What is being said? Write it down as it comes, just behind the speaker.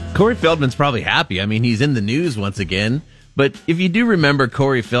Corey Feldman's probably happy. I mean, he's in the news once again. But if you do remember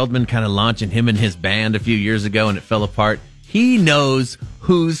Corey Feldman kind of launching him and his band a few years ago and it fell apart, he knows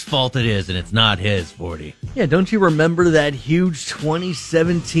whose fault it is, and it's not his, 40. Yeah, don't you remember that huge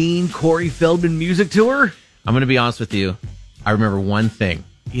 2017 Corey Feldman music tour? I'm going to be honest with you. I remember one thing.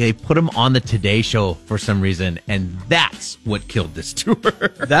 They put him on the Today Show for some reason, and that's what killed this tour.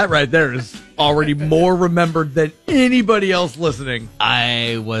 That right there is already more remembered than anybody else listening.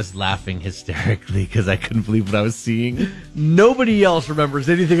 I was laughing hysterically because I couldn't believe what I was seeing. Nobody else remembers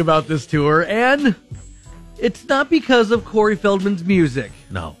anything about this tour, and it's not because of Corey Feldman's music.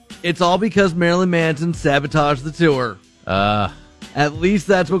 No. It's all because Marilyn Manson sabotaged the tour. At least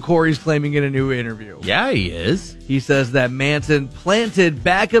that's what Corey's claiming in a new interview. Yeah, he is. He says that Manson planted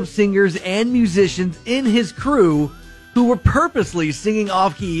backup singers and musicians in his crew who were purposely singing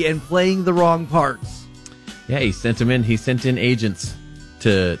off-key and playing the wrong parts. Yeah, he sent him in. He sent in agents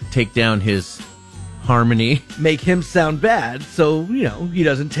to take down his harmony. Make him sound bad so, he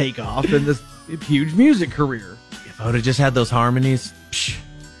doesn't take off in this huge music career. If I would have just had those harmonies,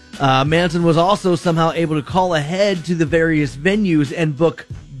 Manson was also somehow able to call ahead to the various venues and book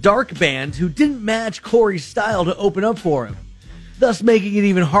dark bands who didn't match Corey's style to open up for him, thus making it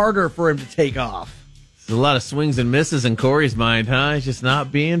even harder for him to take off. There's a lot of swings and misses in Corey's mind, huh? He's just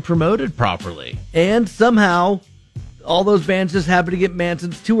not being promoted properly. And somehow, all those bands just happened to get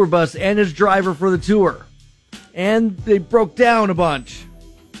Manson's tour bus and his driver for the tour. And they broke down a bunch.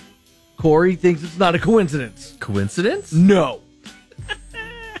 Corey thinks it's not a coincidence. Coincidence? No.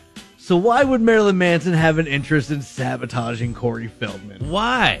 So why would Marilyn Manson have an interest in sabotaging Corey Feldman?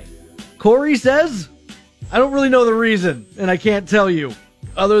 Why? Corey says, I don't really know the reason, and I can't tell you,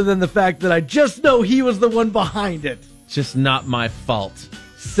 other than the fact that I just know he was the one behind it. Just not my fault.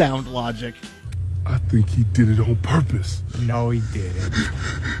 Sound logic. I think he did it on purpose. No, he didn't.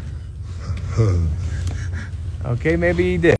 Okay, maybe he did.